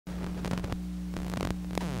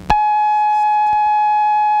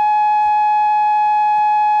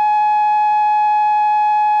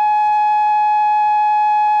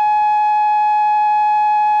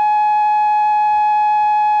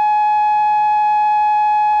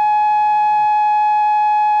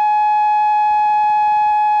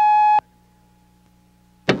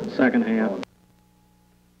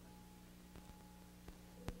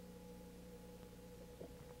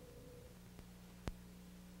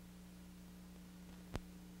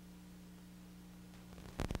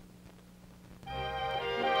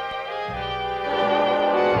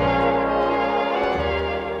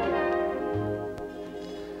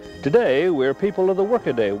Today, we're people of the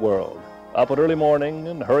workaday world, up at early morning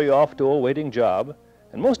and hurry off to a waiting job,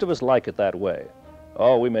 and most of us like it that way.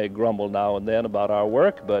 Oh, we may grumble now and then about our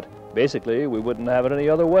work, but basically we wouldn't have it any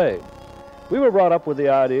other way. We were brought up with the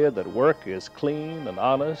idea that work is clean and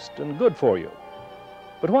honest and good for you.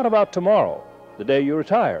 But what about tomorrow, the day you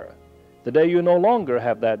retire, the day you no longer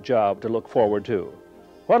have that job to look forward to?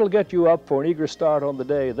 What'll get you up for an eager start on the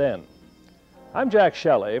day then? I'm Jack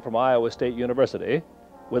Shelley from Iowa State University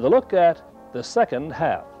with a look at the second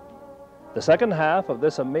half of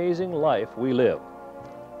this amazing life we live.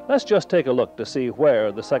 Let's just take a look to see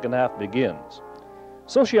where the second half begins.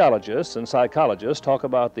 Sociologists and psychologists talk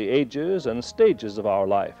about the ages and stages of our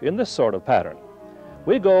life in this sort of pattern.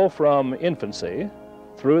 We go from infancy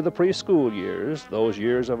through the preschool years, those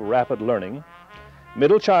years of rapid learning,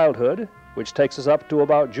 middle childhood, which takes us up to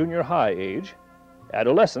about junior high age,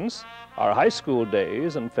 adolescence, our high school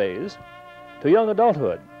days and phase, to young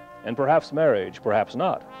adulthood, and perhaps marriage, perhaps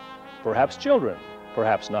not, perhaps children,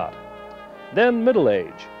 perhaps not. Then middle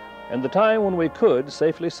age, and the time when we could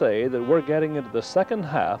safely say that we're getting into the second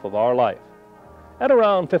half of our life. At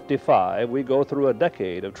around 55, we go through a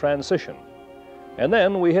decade of transition. And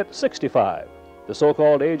then we hit 65, the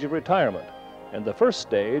so-called age of retirement, and the first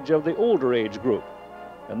stage of the older age group,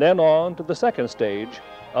 and then on to the second stage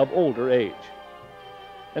of older age.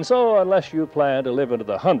 And so, unless you plan to live into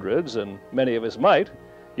the hundreds, and many of us might,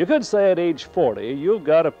 you could say at age 40, you've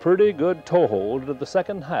got a pretty good toehold into the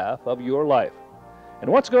second half of your life. And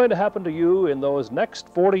what's going to happen to you in those next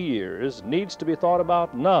 40 years needs to be thought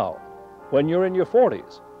about now, when you're in your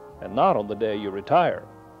 40s, and not on the day you retire.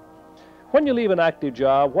 When you leave an active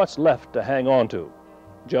job, what's left to hang on to?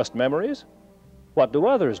 Just memories? What do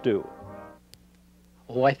others do?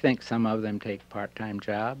 Oh, I think some of them take part-time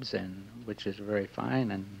jobs, and which is very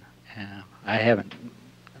fine, and I haven't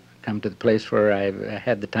come to the place where I've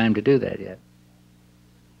had the time to do that yet.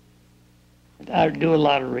 I do a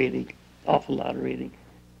lot of reading, awful lot of reading.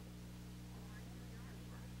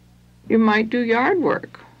 You might do yard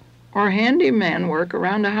work or handyman work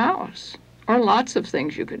around a house, or lots of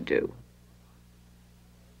things you could do.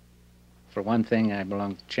 For one thing, I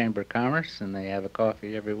belong to the Chamber of Commerce, and they have a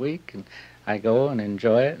coffee every week, and I go and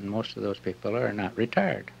enjoy it, and most of those people are not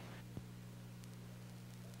retired.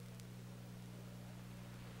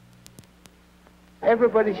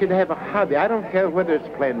 Everybody should have a hobby. I don't care whether it's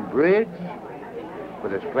playing bridge,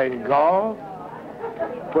 whether it's playing golf,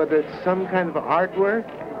 whether it's some kind of artwork,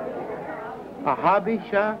 a hobby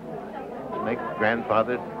shop, make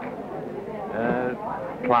grandfather's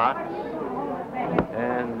clocks,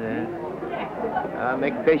 and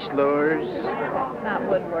make fish lures. Not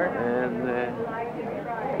woodwork. And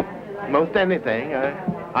most anything.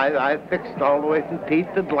 I fixed all the way from teeth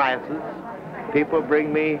to glasses. People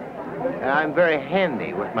bring me, I'm very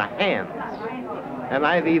handy with my hands. And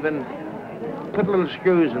I've even put little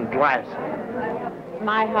screws in glasses.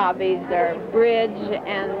 My hobbies are bridge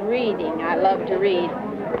and reading. I love to read.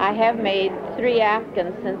 I have made 3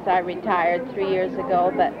 Afghans since I retired 3 years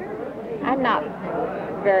ago, but I'm not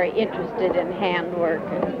very interested in handwork.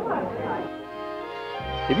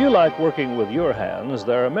 If you like working with your hands,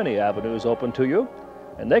 there are many avenues open to you,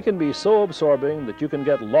 and they can be so absorbing that you can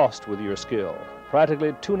get lost with your skill,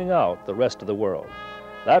 practically tuning out the rest of the world.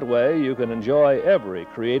 That way, you can enjoy every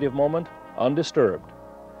creative moment undisturbed.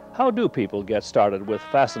 How do people get started with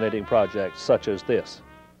fascinating projects such as this?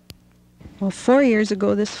 Well, 4 years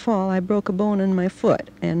ago this fall, I broke a bone in my foot,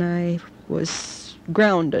 and I was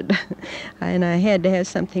grounded, and I had to have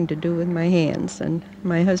something to do with my hands, and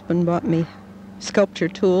my husband bought me sculpture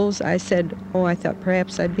tools. I said, oh, I thought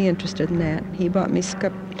perhaps I'd be interested in that. He bought me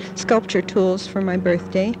sculpture tools for my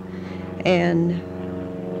birthday and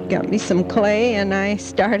got me some clay, and I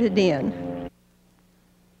started in.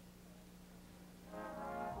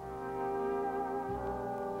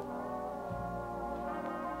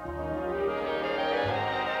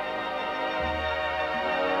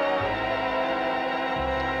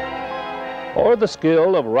 Or the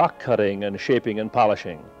skill of rock cutting and shaping and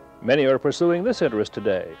polishing. Many are pursuing this interest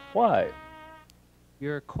today. Why?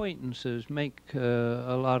 Your acquaintances make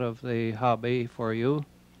a lot of the hobby for you.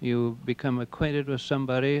 You become acquainted with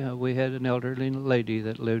somebody. We had an elderly lady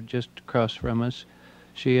that lived just across from us.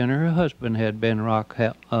 She and her husband had been rock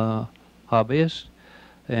hobbyists.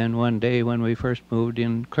 And one day when we first moved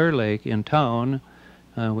in Clear Lake in town,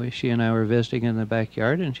 she and I were visiting in the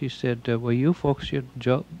backyard, and she said, well, you folks should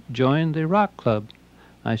join the rock club.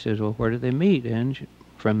 I said, well, where do they meet? And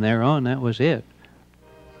from there on, that was it.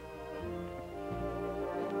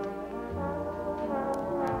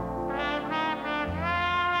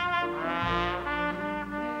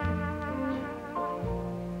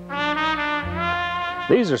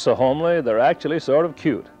 These are so homely, they're actually sort of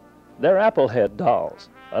cute. They're applehead dolls,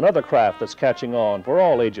 another craft that's catching on for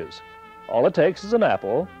all ages. All it takes is an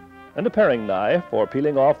apple and a paring knife for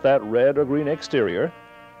peeling off that red or green exterior,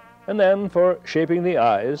 and then for shaping the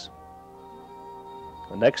eyes,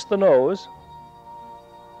 and next the nose.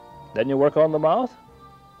 Then you work on the mouth,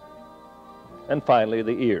 and finally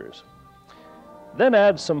the ears. Then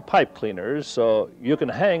add some pipe cleaners so you can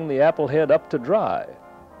hang the apple head up to dry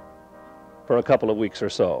for a couple of weeks or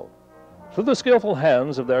so. Through the skillful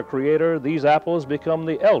hands of their creator, these apples become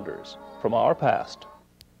the elders from our past.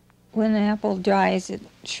 When the apple dries, it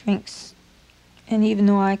shrinks. And even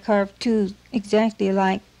though I carve two exactly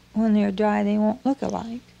alike, when they're dry, they won't look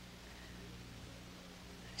alike.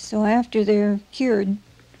 So after they're cured,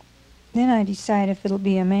 then I decide if it'll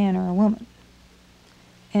be a man or a woman.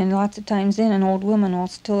 And lots of times then an old woman will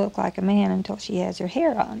still look like a man until she has her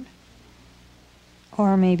hair on.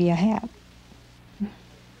 Or maybe a hat.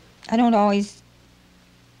 I don't always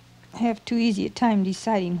have too easy a time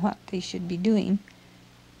deciding what they should be doing.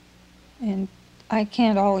 And I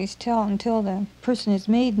can't always tell until the person is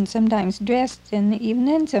made and sometimes dressed, and even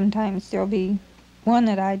then sometimes there'll be one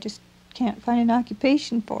that I just can't find an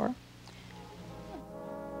occupation for.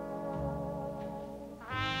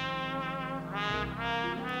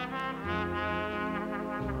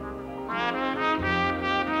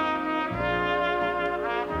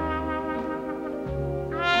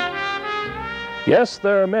 Yes,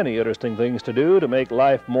 there are many interesting things to do to make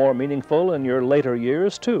life more meaningful in your later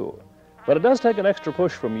years, too. But it does take an extra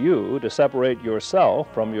push from you to separate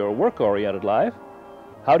yourself from your work-oriented life.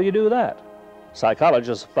 How do you do that?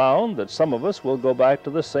 Psychologists found that some of us will go back to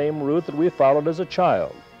the same route that we followed as a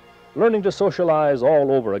child, learning to socialize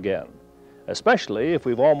all over again, especially if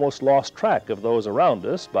we've almost lost track of those around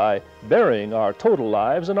us by burying our total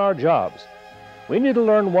lives in our jobs. We need to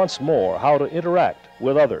learn once more how to interact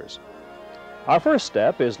with others. Our first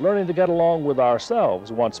step is learning to get along with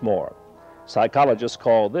ourselves once more. Psychologists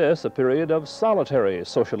call this a period of solitary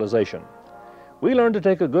socialization. We learn to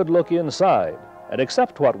take a good look inside and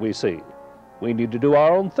accept what we see. We need to do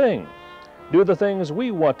our own thing, do the things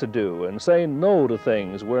we want to do, and say no to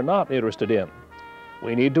things we're not interested in.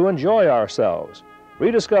 We need to enjoy ourselves,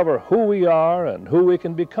 rediscover who we are and who we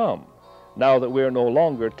can become, now that we're no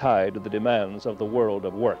longer tied to the demands of the world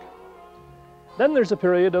of work. Then there's a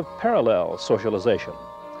period of parallel socialization.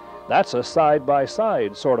 That's a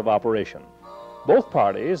side-by-side sort of operation. Both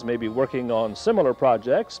parties may be working on similar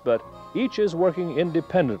projects, but each is working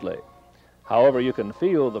independently. However, you can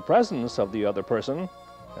feel the presence of the other person,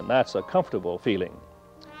 and that's a comfortable feeling.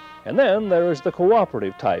 And then there is the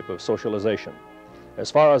cooperative type of socialization. As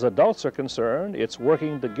far as adults are concerned, it's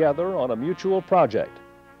working together on a mutual project.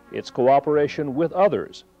 It's cooperation with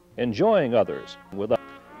others, enjoying others with others.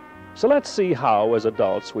 So let's see how, as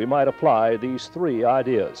adults, we might apply these three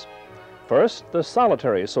ideas. First, the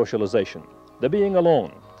solitary socialization, the being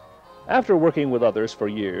alone. After working with others for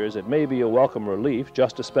years, it may be a welcome relief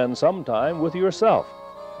just to spend some time with yourself,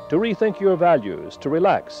 to rethink your values, to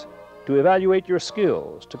relax, to evaluate your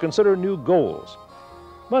skills, to consider new goals.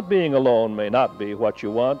 But being alone may not be what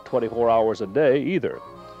you want 24 hours a day either.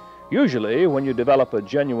 Usually, when you develop a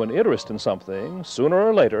genuine interest in something, sooner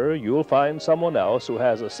or later you'll find someone else who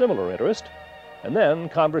has a similar interest, and then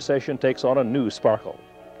conversation takes on a new sparkle.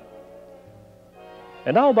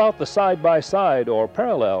 And how about the side-by-side or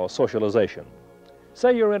parallel socialization?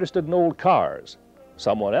 Say you're interested in old cars.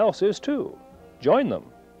 Someone else is too. Join them.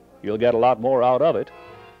 You'll get a lot more out of it.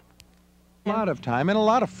 A lot of time and a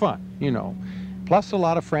lot of fun, you know. Plus a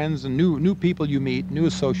lot of friends and new people you meet, new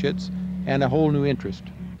associates, and a whole new interest.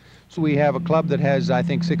 So we have a club that has, I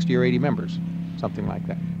think, 60 or 80 members, something like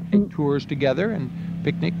that. Take tours together and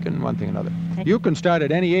picnic and one thing and another. You can start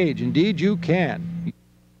at any age. Indeed, you can.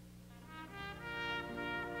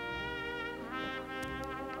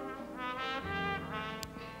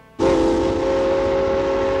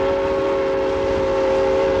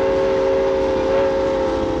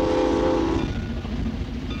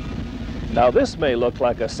 Now this may look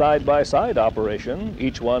like a side-by-side operation,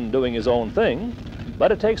 each one doing his own thing,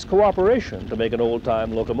 but it takes cooperation to make an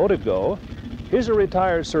old-time locomotive go. Here's a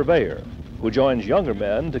retired surveyor who joins younger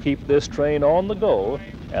men to keep this train on the go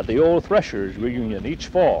at the old Threshers reunion each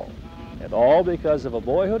fall, and all because of a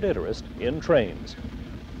boyhood interest in trains.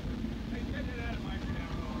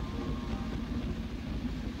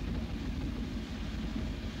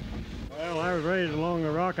 Well, I was raised along the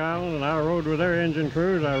Rock Island, and I rode with their engine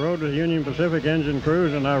crews. I rode with Union Pacific engine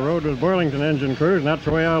crews, and I rode with Burlington engine crews, and that's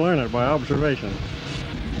the way I learned it, by observation.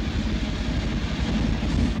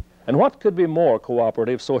 And what could be more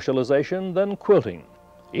cooperative socialization than quilting?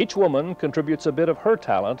 Each woman contributes a bit of her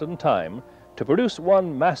talent and time to produce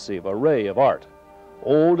one massive array of art.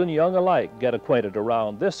 Old and young alike get acquainted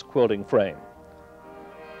around this quilting frame.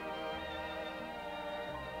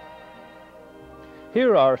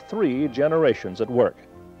 Here are 3 generations at work.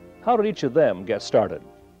 How did each of them get started?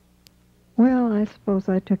 Well, I suppose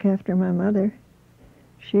I took after my mother.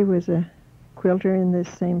 She was a quilter in this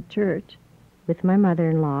same church. With my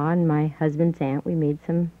mother-in-law and my husband's aunt, we made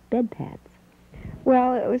some bed pads.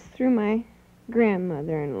 Well, it was through my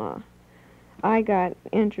grandmother-in-law. I got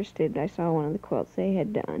interested. I saw one of the quilts they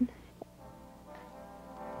had done.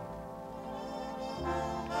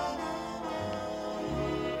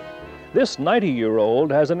 This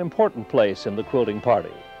 90-year-old has an important place in the quilting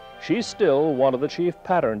party. She's still one of the chief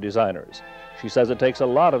pattern designers. She says it takes a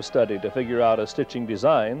lot of study to figure out a stitching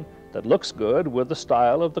design that looks good with the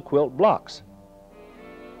style of the quilt blocks.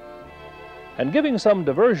 And giving some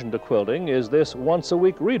diversion to quilting is this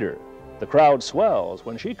once-a-week reader. The crowd swells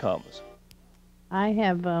when she comes. I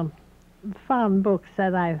have found books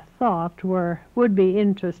that I thought would be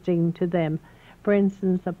interesting to them. For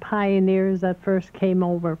instance, the pioneers that first came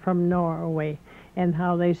over from Norway and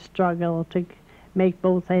how they struggled to make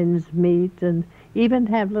both ends meet, and even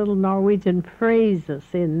have little Norwegian phrases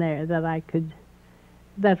in there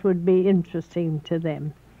that would be interesting to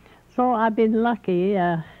them. So I've been lucky.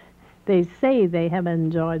 They say they have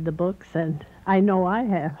enjoyed the books, and I know I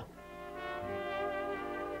have.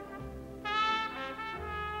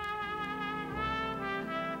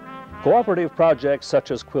 Cooperative projects such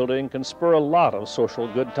as quilting can spur a lot of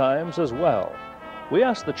social good times as well. We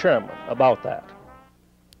asked the chairman about that.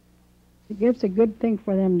 It's a good thing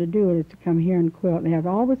for them to do is to come here and quilt. They have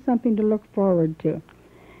always something to look forward to.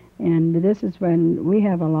 And this is when we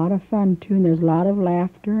have a lot of fun too, and there's a lot of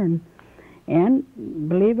laughter, and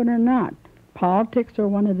believe it or not, politics are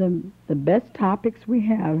one of the best topics we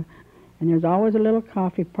have. And there's always a little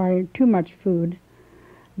coffee party, too much food.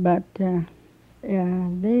 But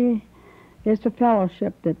it's a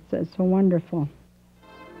fellowship that's so wonderful.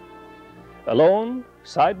 Alone,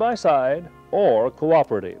 side by side, or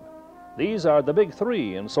cooperative. These are the big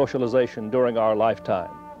 3 in socialization during our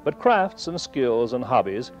lifetime. But crafts and skills and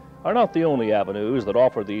hobbies are not the only avenues that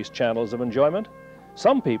offer these channels of enjoyment.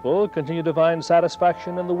 Some people continue to find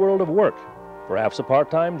satisfaction in the world of work, perhaps a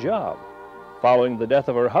part-time job. Following the death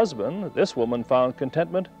of her husband, this woman found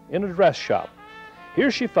contentment in a dress shop.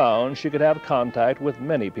 Here she found she could have contact with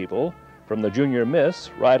many people, from the junior miss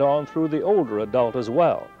right on through the older adult as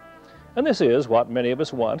well. And this is what many of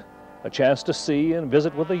us want, a chance to see and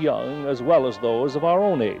visit with the young as well as those of our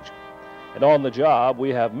own age. And on the job, we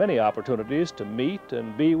have many opportunities to meet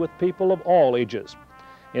and be with people of all ages.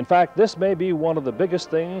 In fact, this may be one of the biggest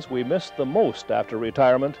things we miss the most after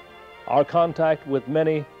retirement, our contact with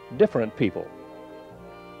many different people.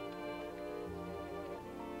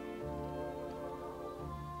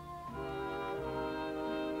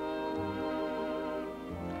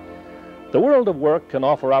 The world of work can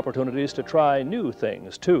offer opportunities to try new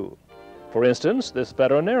things, too. For instance, this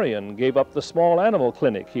veterinarian gave up the small animal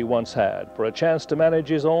clinic he once had for a chance to manage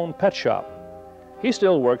his own pet shop. He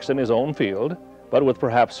still works in his own field, but with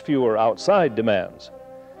perhaps fewer outside demands.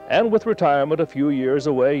 And with retirement a few years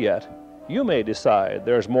away yet, you may decide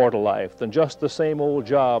there's more to life than just the same old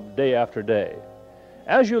job day after day.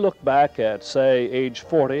 As you look back at, say, age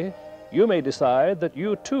 40, you may decide that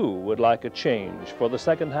you too would like a change for the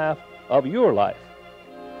second half of your life.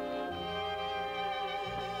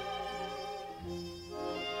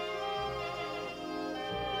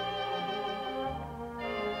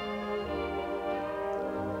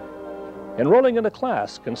 Enrolling in a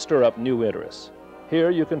class can stir up new interests. Here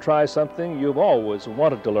you can try something you've always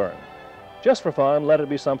wanted to learn. Just for fun, let it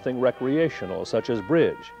be something recreational, such as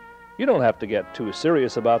bridge. You don't have to get too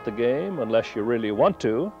serious about the game unless you really want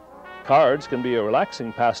to. Cards can be a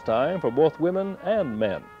relaxing pastime for both women and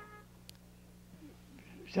men.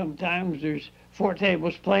 Sometimes there's 4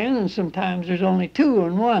 tables playing, and sometimes there's only 2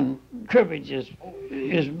 and 1. Cribbage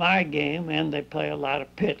is my game, and they play a lot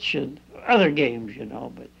of pitch and other games, you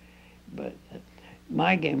know, but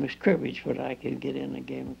my game is cribbage, but I can get in a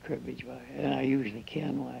game of cribbage, and I usually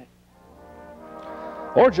can.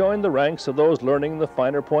 Or join the ranks of those learning the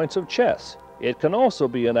finer points of chess. It can also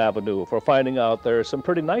be an avenue for finding out there are some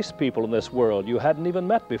pretty nice people in this world you hadn't even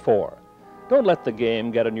met before. Don't let the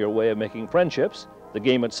game get in your way of making friendships. The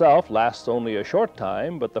game itself lasts only a short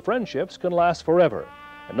time, but the friendships can last forever.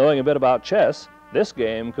 And knowing a bit about chess, this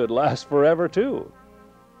game could last forever too.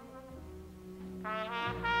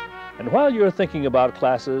 And while you're thinking about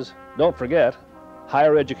classes, don't forget,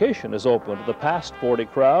 higher education is open to the past 40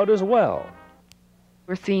 crowd as well.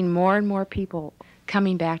 We're seeing more and more people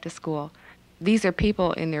coming back to school. These are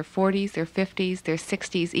people in their 40s, their 50s, their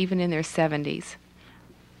 60s, even in their 70s.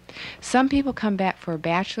 Some people come back for a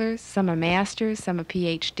bachelor's, some a master's, some a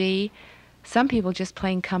PhD. Some people just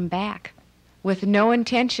plain come back with no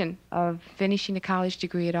intention of finishing a college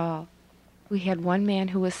degree at all. We had one man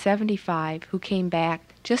who was 75 who came back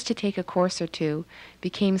just to take a course or two,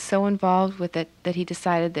 became so involved with it that he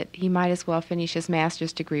decided that he might as well finish his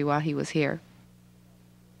master's degree while he was here.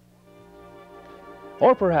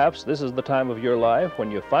 Or perhaps this is the time of your life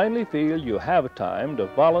when you finally feel you have time to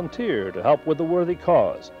volunteer to help with a worthy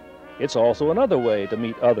cause. It's also another way to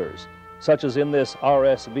meet others, such as in this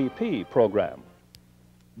RSVP program.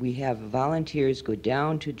 We have volunteers go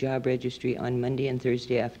down to job registry on Monday and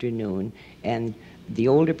Thursday afternoon, and the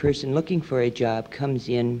older person looking for a job comes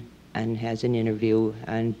in and has an interview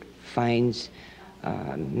and finds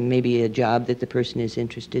maybe a job that the person is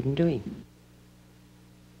interested in doing.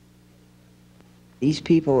 These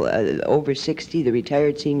people over 60, the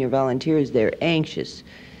retired senior volunteers, they're anxious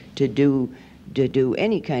to do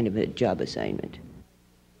any kind of a job assignment.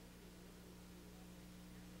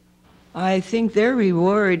 I think their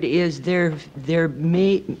reward is they're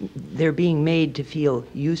being made to feel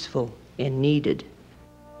useful and needed.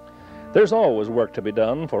 There's always work to be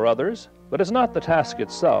done for others, but it's not the task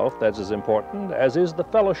itself that's as important as is the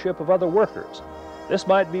fellowship of other workers. This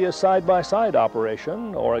might be a side-by-side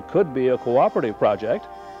operation, or it could be a cooperative project.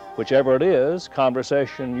 Whichever it is,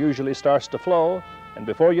 conversation usually starts to flow, and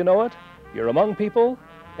before you know it, you're among people,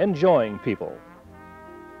 enjoying people.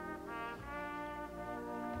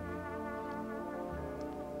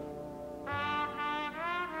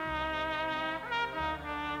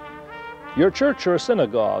 Your church or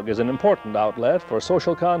synagogue is an important outlet for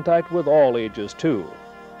social contact with all ages, too.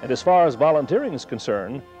 And as far as volunteering is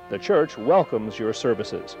concerned, the church welcomes your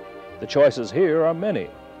services. The choices here are many,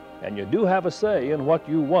 and you do have a say in what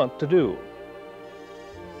you want to do.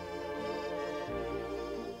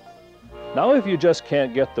 Now, if you just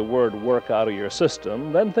can't get the word work out of your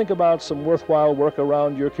system, then think about some worthwhile work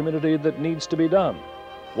around your community that needs to be done.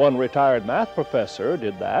 One retired math professor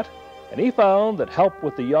did that, and he found that help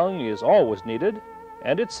with the young is always needed,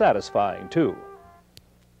 and it's satisfying, too.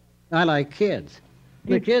 I like kids.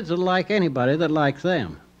 The kids are like anybody that likes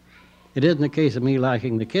them. It isn't a case of me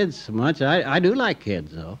liking the kids so much. I do like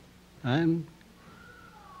kids, though. I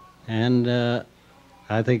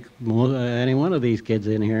think any one of these kids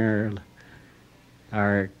in here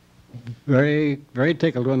are very, very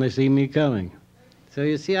tickled when they see me coming. So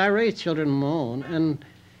you see, I raise children of my own,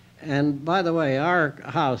 and by the way, our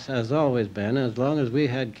house has always been, as long as we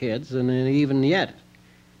had kids, and even yet,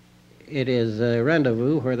 it is a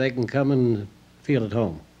rendezvous where they can come and feel at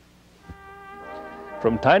home.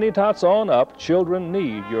 From tiny tots on up, children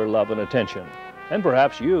need your love and attention, and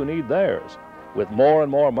perhaps you need theirs. With more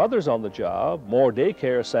and more mothers on the job, more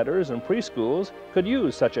daycare centers and preschools could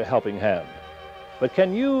use such a helping hand. But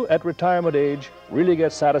can you, at retirement age, really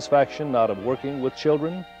get satisfaction out of working with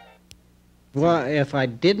children? Well, if I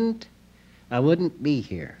didn't, I wouldn't be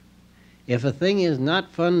here. If a thing is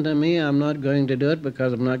not fun to me, I'm not going to do it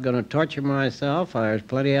because I'm not going to torture myself. There's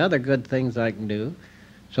plenty of other good things I can do.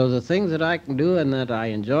 So the things that I can do and that I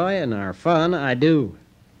enjoy and are fun, I do.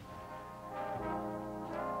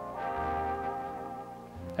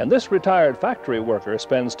 And this retired factory worker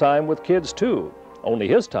spends time with kids too, only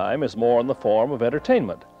his time is more in the form of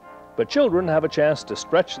entertainment. But children have a chance to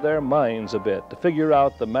stretch their minds a bit to figure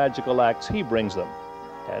out the magical acts he brings them.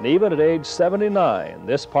 And even at age 79,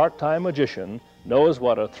 this part-time magician knows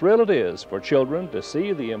what a thrill it is for children to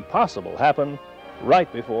see the impossible happen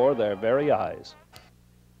right before their very eyes.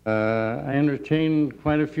 I entertain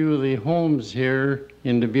quite a few of the homes here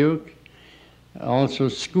in Dubuque, also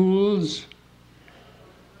schools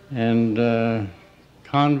and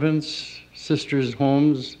convents, sisters'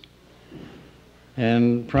 homes,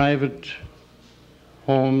 and private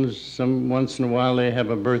homes. Once in a while they have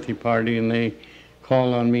a birthday party and they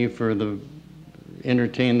call on me for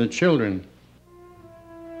entertain the children.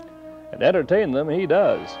 And entertain them he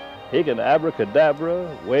does. He can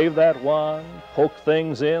abracadabra, wave that wand, poke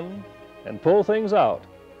things in, and pull things out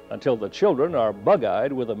until the children are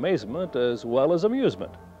bug-eyed with amazement as well as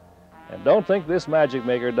amusement. And don't think this magic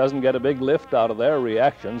maker doesn't get a big lift out of their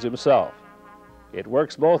reactions himself. It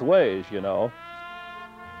works both ways, you know.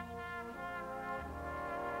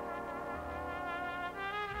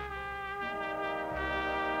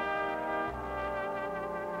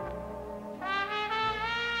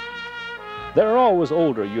 There are always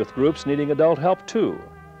older youth groups needing adult help too.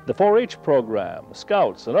 The 4-H program,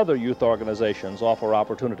 Scouts, and other youth organizations offer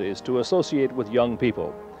opportunities to associate with young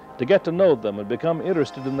people. to get to know them and become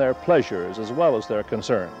interested in their pleasures as well as their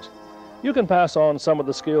concerns. You can pass on some of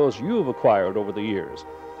the skills you've acquired over the years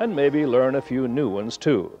and maybe learn a few new ones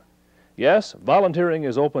too. Yes, volunteering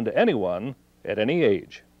is open to anyone at any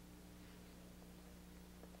age.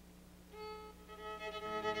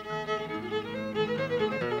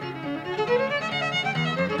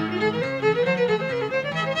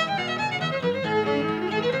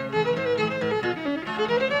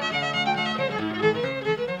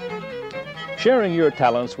 Sharing your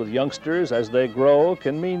talents with youngsters as they grow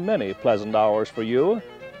can mean many pleasant hours for you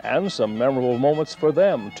and some memorable moments for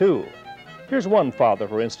them, too. Here's one father,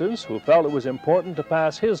 for instance, who felt it was important to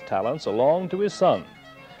pass his talents along to his son.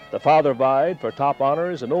 The father vied for top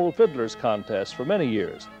honors in Old Fiddlers contests for many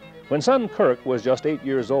years. When son Kirk was just 8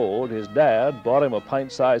 years old, his dad bought him a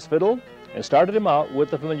pint-sized fiddle and started him out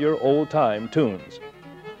with the familiar old-time tunes.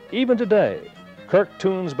 Even today, Kirk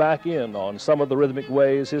tunes back in on some of the rhythmic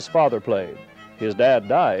ways his father played. His dad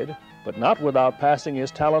died, but not without passing his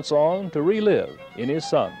talents on to relive in his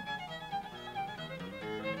son.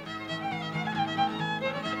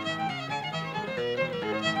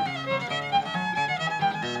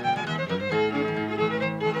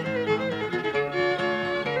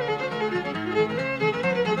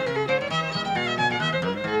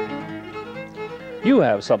 You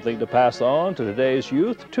have something to pass on to today's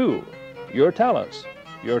youth, too. Your talents,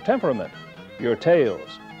 your temperament, your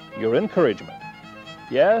tales, your encouragement.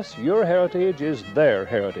 Yes, your heritage is their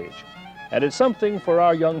heritage, and it's something for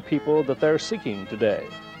our young people that they're seeking today.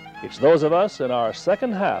 It's those of us in our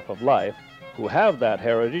second half of life who have that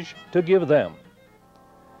heritage to give them.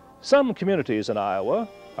 Some communities in Iowa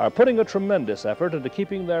are putting a tremendous effort into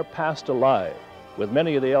keeping their past alive, with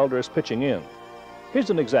many of the elders pitching in. Here's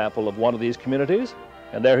an example of one of these communities,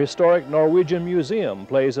 and their historic Norwegian museum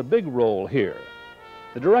plays a big role here.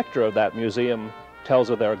 The director of that museum tells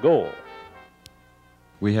of their goal.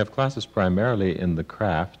 We have classes primarily in the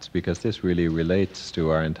crafts because this really relates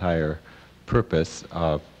to our entire purpose.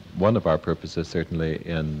 One of our purposes, certainly,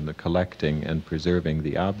 in collecting and preserving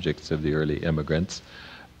the objects of the early immigrants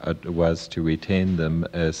was to retain them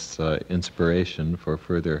as inspiration for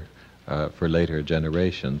later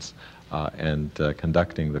generations.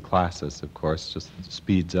 Conducting the classes, of course, just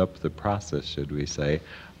speeds up the process, should we say,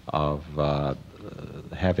 of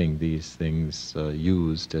having these things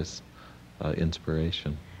used as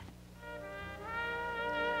inspiration.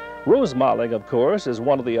 Rosemalling, of course, is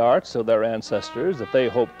one of the arts of their ancestors that they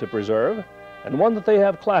hope to preserve, and one that they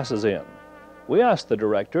have classes in. We asked the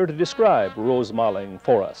director to describe rosemalling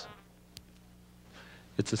for us.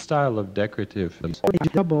 It's a style of decorative...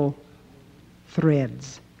 Double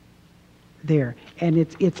threads there, and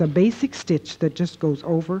it's a basic stitch that just goes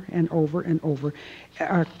over and over and over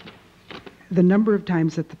the number of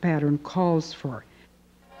times that the pattern calls for.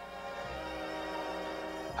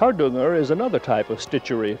 Hardunger is another type of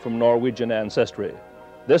stitchery from Norwegian ancestry.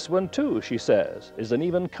 This one, too, she says, is an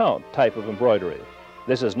even count type of embroidery.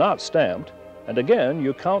 This is not stamped, and again,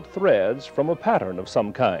 you count threads from a pattern of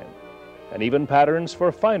some kind. And even patterns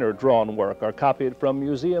for finer drawn work are copied from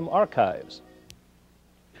museum archives.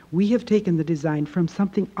 We have taken the design from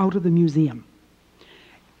something out of the museum.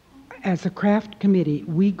 As a craft committee,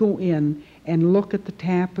 we go in and look at the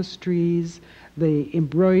tapestries, the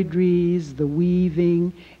embroideries, the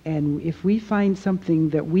weaving, and if we find something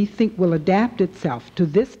that we think will adapt itself to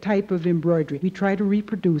this type of embroidery, we try to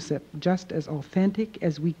reproduce it just as authentic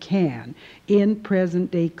as we can in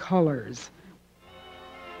present-day colors.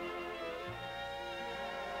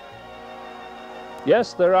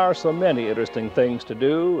 Yes, there are so many interesting things to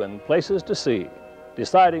do and places to see.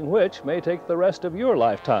 Deciding which may take the rest of your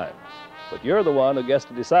lifetime. But you're the one who gets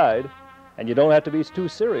to decide, and you don't have to be too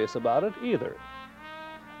serious about it either.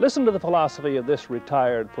 Listen to the philosophy of this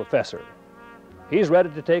retired professor. He's ready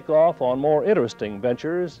to take off on more interesting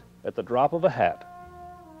ventures at the drop of a hat.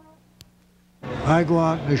 I go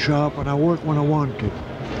out in the shop and I work when I want to.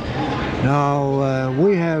 Now,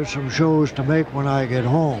 we have some shows to make when I get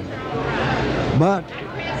home. But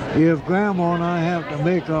if Grandma and I have to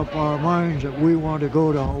make up our minds that we want to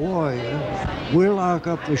go to Hawaii, we'll lock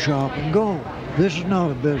up the shop and go. This is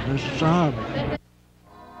not a business, it's a hobby.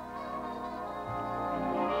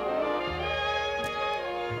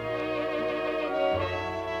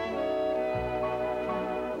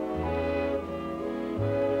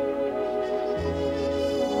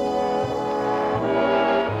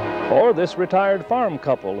 Or this retired farm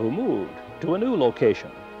couple who moved to a new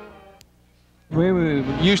location. We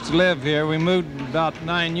used to live here. We moved about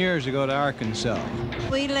 9 years ago to Arkansas.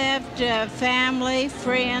 We left family,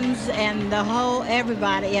 friends, and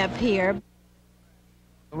everybody up here.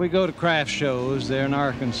 We go to craft shows there in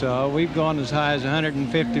Arkansas. We've gone as high as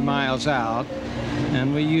 150 miles out,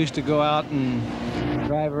 and we used to go out and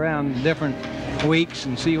drive around different weeks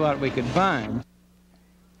and see what we could find.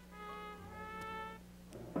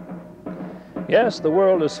 Yes, the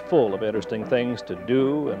world is full of interesting things to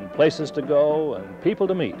do and places to go and people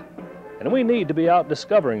to meet. And we need to be out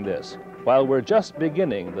discovering this while we're just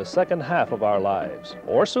beginning the second half of our lives,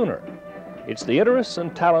 or sooner. It's the interests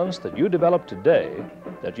and talents that you develop today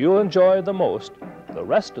that you'll enjoy the most the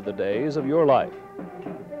rest of the days of your life.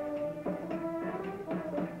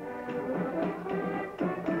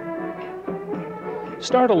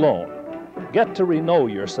 Start alone. Get to know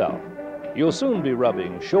yourself. You'll soon be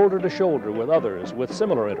rubbing shoulder to shoulder with others with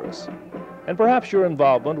similar interests. And perhaps your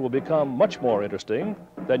involvement will become much more interesting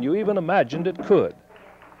than you even imagined it could.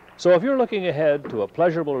 So if you're looking ahead to a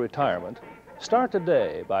pleasurable retirement, start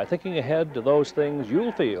today by thinking ahead to those things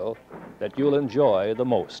you'll feel that you'll enjoy the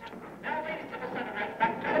most.